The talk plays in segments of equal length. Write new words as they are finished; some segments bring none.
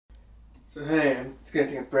So hey, I'm just going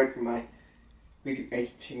to take a break from my video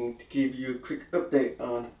editing to give you a quick update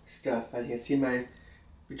on stuff. As you can see, my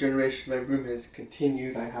regeneration of my room has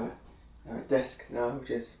continued. I have a desk now,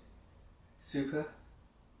 which is super.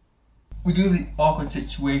 We do the awkward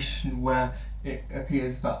situation where it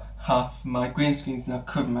appears that half my green screen is now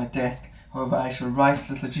covering my desk. However, I shall rise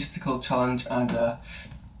to this logistical challenge and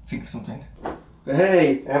think of something. But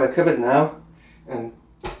hey, I have a cupboard now, and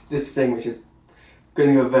this thing which is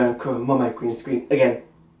going to go there and cover more my green screen. Again,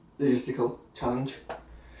 logistical challenge.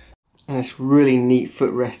 And this really neat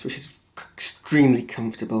footrest which is extremely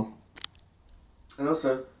comfortable. And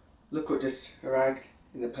also, look what just arrived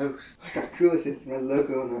in the post. Look how cool this is, my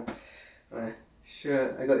logo on my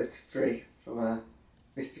shirt. I got this free from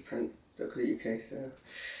Vistaprint.co.uk, so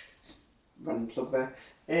random plug there.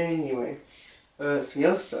 Anyway, something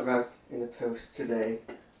else that arrived in the post today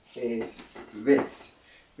is this.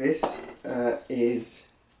 This is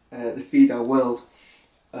the Feed Our World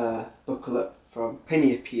booklet from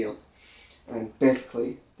PennyAppeal, and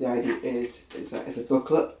basically the idea is that it's a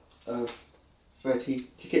booklet of 30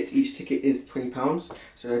 tickets. Each ticket is £20,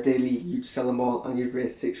 so daily you'd sell them all and you'd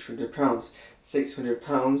raise £600.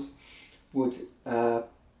 £600 would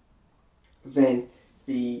then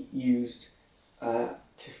be used to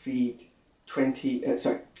feed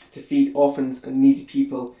orphans and needy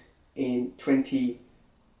people in 20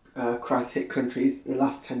 crisis hit countries in the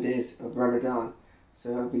last 10 days of Ramadan.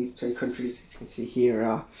 So these 20 countries, if you can see here,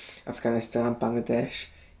 are Afghanistan, Bangladesh,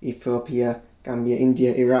 Ethiopia, Gambia,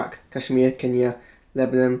 India, Iraq, Kashmir, Kenya,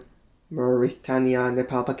 Lebanon, Mauritania,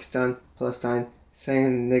 Nepal, Pakistan, Palestine,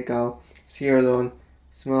 Senegal, Sierra Leone,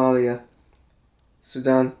 Somalia,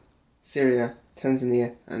 Sudan, Syria,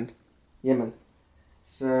 Tanzania and Yemen.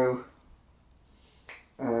 So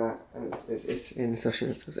it's in the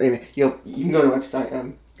social. Anyway, you can go to the website.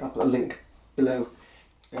 I'll put a link below.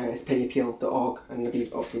 It's pennyappeal.org, and there'll be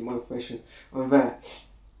obviously more information on there.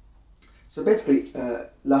 So basically,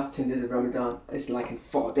 last 10 days of Ramadan is like in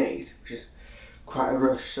 4 days, which is quite a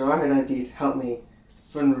rush. So I have an idea to help me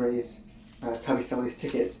fundraise to help me sell these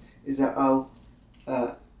tickets. Is that I'll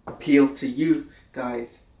appeal to you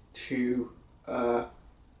guys to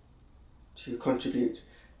contribute.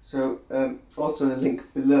 So also in the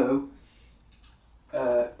link below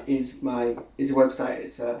is a website.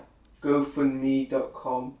 It's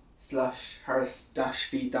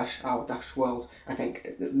GoFundMe.com/Haaris-V-Our-World. I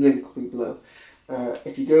think the link will be below.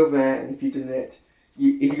 If you go there and if you donate,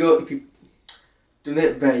 if you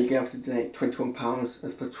donate there, you're gonna have to donate £21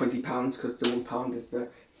 as opposed to £20 because the £1 is the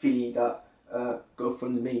fee that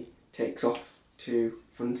GoFundMe takes off to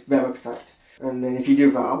fund their website. And then if you do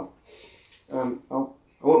that, I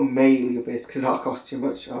won't mail you this because that'll cost too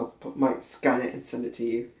much. Might scan it and send it to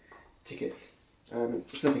you. Ticket.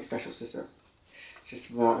 It's nothing special, it's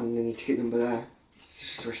just that, and then your ticket number there. It's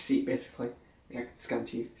just a receipt basically, which I can scan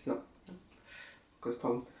to you. It's not a good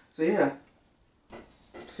problem. So yeah,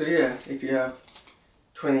 if you have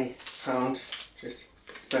 £20 just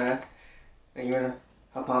spare and you wanna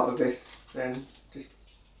help out with this, then just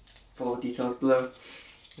follow the details below.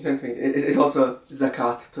 It's also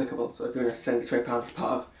Zakat applicable, so if you want to send the £20 as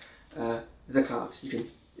part of Zakat, you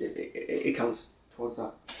can. It counts towards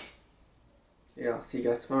that. Yeah, I'll see you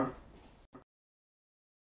guys tomorrow.